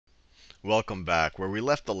Welcome back. Where we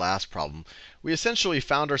left the last problem, we essentially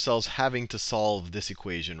found ourselves having to solve this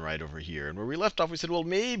equation right over here. And where we left off, we said, well,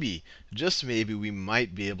 maybe, just maybe, we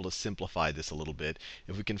might be able to simplify this a little bit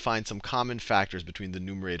if we can find some common factors between the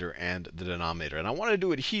numerator and the denominator. And I want to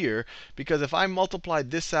do it here because if I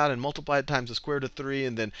multiplied this out and multiplied it times the square root of 3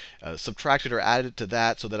 and then subtracted or added it to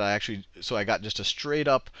that so that I got just a straight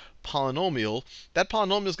up polynomial, that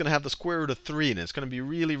polynomial is going to have the square root of 3 in it. It's going to be a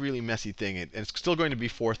really, really messy thing. And it's still going to be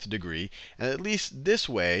fourth degree. And at least this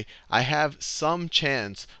way, I have some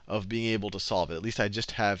chance of being able to solve it. At least I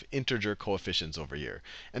just have integer coefficients over here.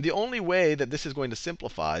 And the only way that this is going to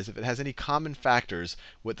simplify is if it has any common factors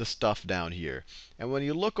with the stuff down here. And when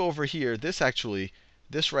you look over here, this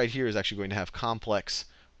right here is actually going to have complex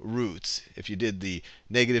roots. If you did the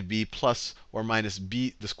negative b plus or minus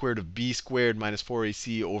b, the square root of b squared minus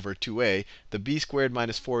 4ac over 2a, the b squared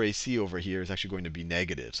minus 4ac over here is actually going to be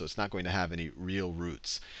negative. So it's not going to have any real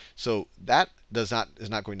roots. So that is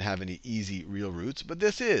not going to have any easy real roots. But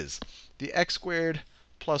this is the x squared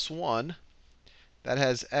plus 1. That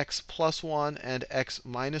has x plus 1 and x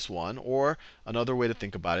minus 1. Or another way to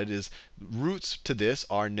think about it is roots to this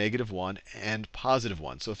are negative 1 and positive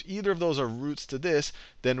 1. So if either of those are roots to this,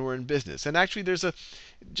 then we're in business. And actually,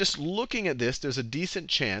 just looking at this, there's a decent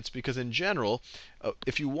chance because in general,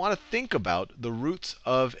 if you want to think about the roots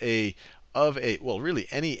of well, really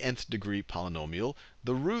any nth degree polynomial,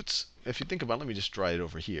 the roots, if you think about it, let me just draw it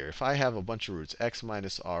over here. If I have a bunch of roots, x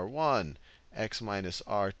minus r1, x minus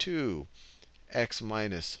r2, x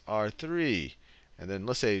minus r3, and then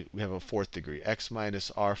let's say we have a fourth degree, x minus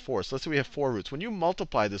r4. So let's say we have 4 roots. When you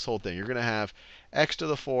multiply this whole thing, you're going to have x to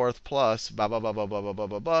the fourth plus blah, blah, blah, blah, blah, blah, blah,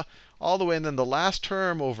 blah, blah, all the way. And then the last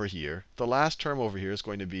term over here, is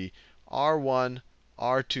going to be r1,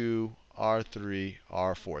 r2, r3,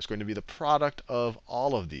 r4. It's going to be the product of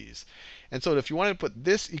all of these. And so if you want to put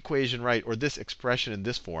this equation right, or this expression in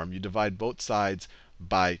this form, you divide both sides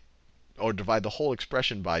by or divide the whole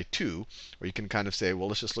expression by 2, or you can kind of say, well,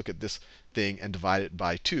 let's just look at this thing and divide it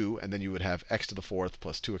by 2, and then you would have x to the fourth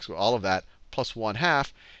plus 2x, all of that, plus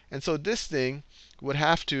 1/2. And so this thing would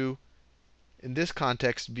have to, in this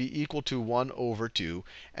context, be equal to 1 over 2.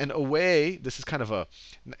 And a way, this is kind of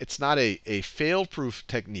it's not a fail-proof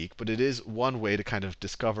technique, but it is one way to kind of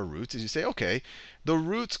discover roots, is you say, okay, the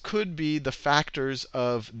roots could be the factors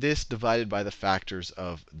of this divided by the factors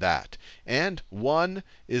of that. And 1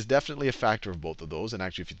 is definitely a factor of both of those. And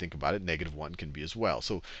actually, if you think about it, negative 1 can be as well.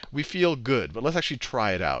 So we feel good. But let's actually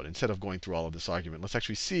try it out. Instead of going through all of this argument, let's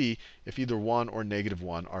actually see if either 1 or negative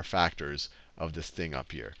 1 are factors of this thing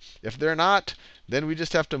up here. If they're not, then we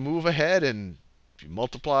just have to move ahead and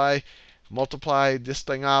multiply this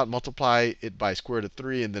thing out, multiply it by square root of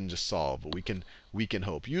 3, and then just solve. But we can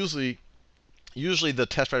hope. Usually the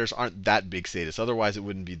test writers aren't that big sadists. Otherwise, it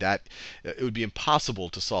wouldn't be that. It would be impossible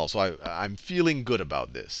to solve. So I'm feeling good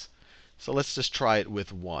about this. So let's just try it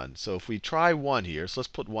with 1. So if we try 1 here, so let's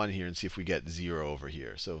put 1 here and see if we get 0 over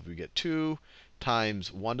here. So if we get 2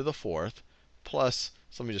 times 1 to the fourth plus,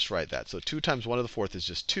 so let me just write that. So 2 times 1 to the fourth is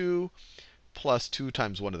just 2, plus 2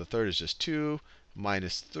 times 1 to the third is just 2,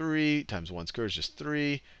 minus 3 times 1 squared is just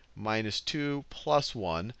 3, minus 2 plus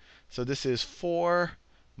 1. So this is 4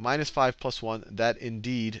 minus 5 plus 1. That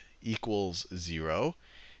indeed equals 0.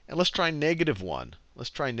 And let's try negative 1. Let's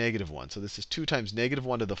try negative 1. So this is 2 times negative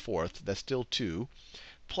 1 to the fourth. That's still 2.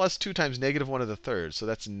 Plus 2 times negative 1 to the third. So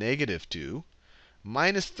that's negative 2.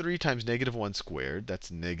 Minus 3 times negative 1 squared.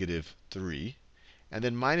 That's negative 3. And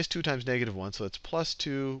then minus 2 times negative 1. So it's plus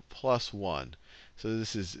 2 plus 1. So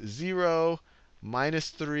this is 0,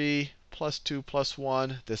 minus 3, plus 2 plus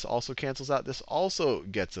 1. This also cancels out. This also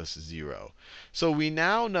gets us 0. So we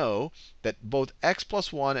now know that both x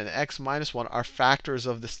plus 1 and x minus 1 are factors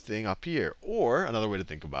of this thing up here. Or another way to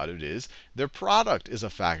think about it is their product is a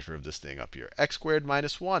factor of this thing up here. X squared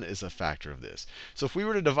minus 1 is a factor of this. So if we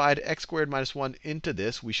were to divide x squared minus 1 into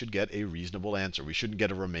this, we should get a reasonable answer. We shouldn't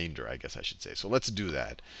get a remainder, I guess I should say. So let's do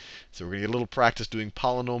that. So we're going to get a little practice doing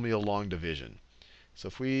polynomial long division. So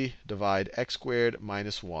if we divide x squared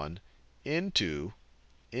minus 1 into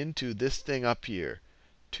this thing up here,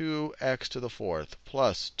 2x to the fourth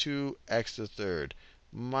plus 2x to the third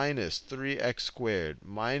minus 3x squared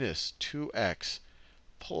minus 2x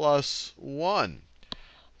plus 1.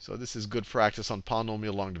 So this is good practice on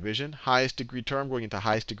polynomial long division. Highest degree term going into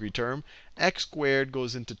highest degree term. X squared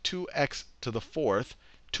goes into 2x to the fourth,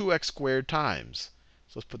 2x squared times.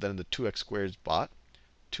 So let's put that in the 2x squared spot.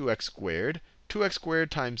 2x squared. 2x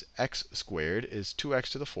squared times x squared is 2x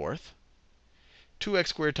to the fourth. 2x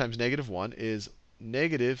squared times negative 1 is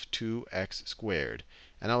negative 2x squared.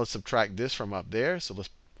 And now let's subtract this from up there. So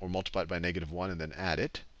or multiply it by negative 1 and then add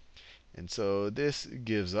it. And so this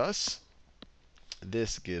gives us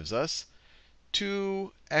 2x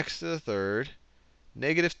to the third,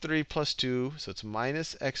 negative 3 plus 2, so it's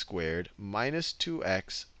minus x squared, minus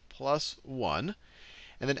 2x plus 1.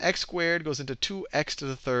 And then x squared goes into 2x to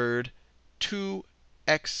the third,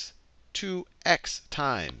 2x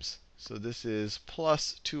times. So this is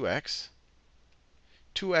plus 2x.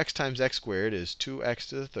 2x times x squared is 2x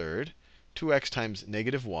to the third. 2x times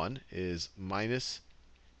negative 1 is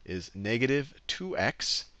negative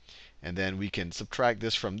 2x. And then we can subtract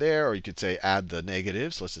this from there, or you could say add the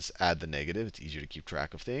negatives. Let's just add the negative. It's easier to keep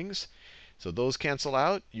track of things. So those cancel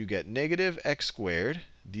out. You get negative x squared.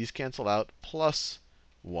 These cancel out, plus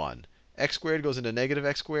 1. X squared goes into negative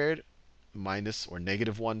x squared minus or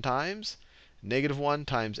negative 1 times. Negative 1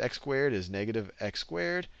 times x squared is negative x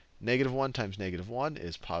squared. Negative 1 times negative 1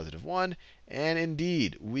 is positive 1. And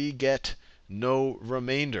indeed, we get no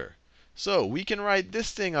remainder. So we can write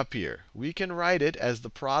this thing up here. We can write it as the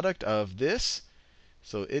product of this.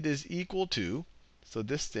 So it is equal to, so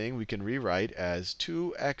this thing we can rewrite as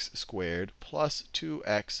 2x squared plus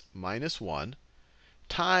 2x minus 1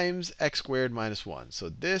 times x squared minus 1. So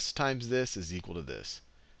this times this is equal to this.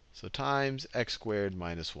 So times x squared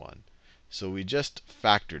minus 1. So we just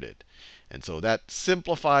factored it. And so that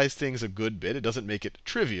simplifies things a good bit. It doesn't make it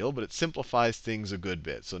trivial, but it simplifies things a good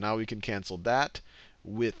bit. So now we can cancel that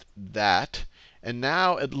with that. And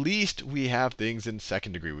now at least we have things in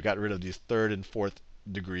second degree. We got rid of these third and fourth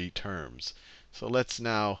degree terms. So let's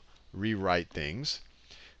now rewrite things.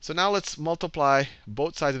 So now let's multiply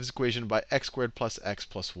both sides of this equation by x squared plus x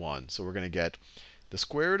plus 1. So we're going to get the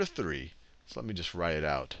square root of 3. So let me just write it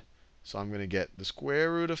out. So I'm going to get the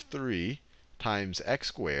square root of 3 times x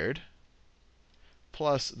squared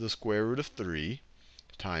plus the square root of 3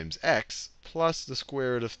 times x plus the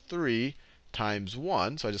square root of 3 times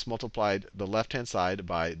 1. So I just multiplied the left-hand side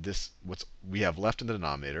by this, what we have left in the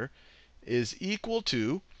denominator, is equal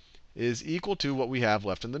to what we have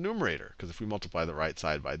left in the numerator. Because if we multiply the right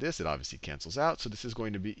side by this, it obviously cancels out. So this is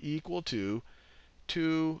going to be equal to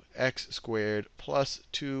 2x squared plus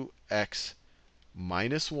 2x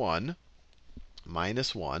minus 1.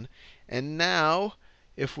 And now,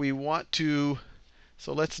 if we want to,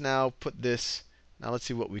 so let's now put this, now let's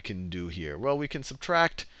see what we can do here. Well, we can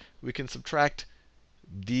subtract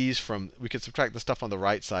these from, we can subtract the stuff on the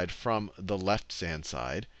right side from the left-hand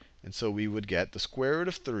side. And so we would get the square root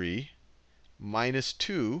of 3 minus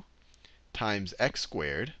 2 times x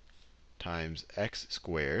squared plus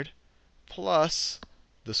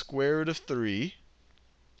the square root of 3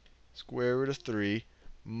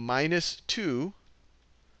 minus 2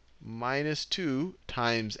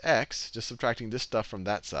 times x, just subtracting this stuff from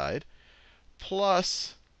that side,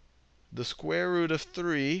 plus the square root of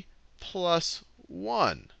 3 plus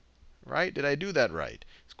 1. Right? Did I do that right?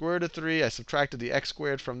 Square root of 3, I subtracted the x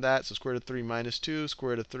squared from that. So square root of 3 minus 2, square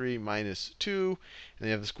root of 3 minus 2. And then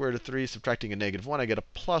you have the square root of 3 subtracting a negative 1. I get a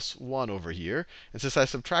plus 1 over here. And since I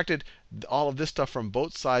subtracted all of this stuff from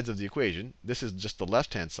both sides of the equation, this is just the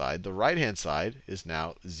left-hand side. The right-hand side is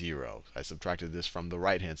now 0. I subtracted this from the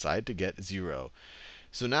right-hand side to get 0.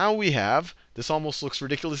 So now we have, this almost looks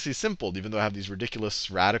ridiculously simple, even though I have these ridiculous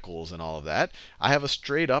radicals and all of that. I have a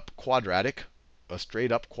straight up quadratic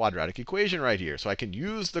equation right here. So I can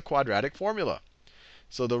use the quadratic formula.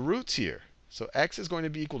 So the roots here, so x is going to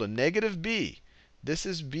be equal to negative b. This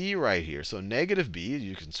is b right here. So negative b,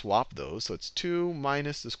 you can swap those. So it's 2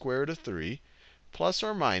 minus the square root of 3 plus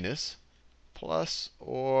or minus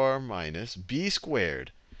b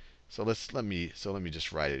squared. So let me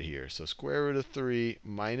just write it here. So square root of 3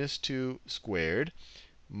 minus 2 squared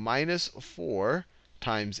minus 4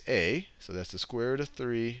 times a. So that's the square root of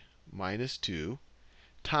 3 minus 2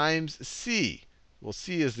 times c. Well,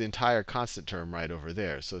 c is the entire constant term right over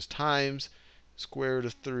there. So it's times square root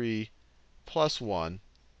of 3 plus 1.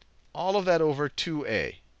 All of that over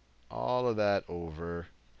 2a. All of that over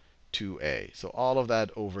 2a. So all of that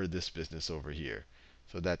over this business over here.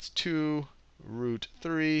 So that's 2 root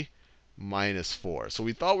 3 minus 4. So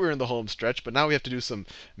we thought we were in the home stretch, but now we have to do some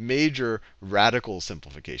major radical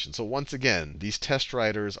simplification. So once again, these test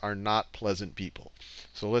writers are not pleasant people.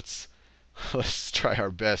 So let's try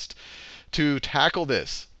our best to tackle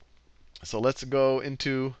this. So let's go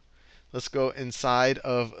inside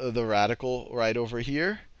of the radical right over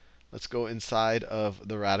here. Let's go inside of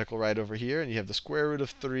the radical right over here. And you have the square root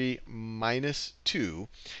of 3 minus 2.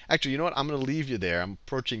 Actually, you know what? I'm going to leave you there. I'm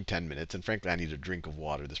approaching 10 minutes. And frankly, I need a drink of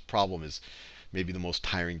water. This problem is maybe the most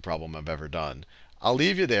tiring problem I've ever done. I'll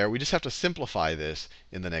leave you there. We just have to simplify this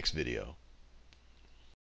in the next video.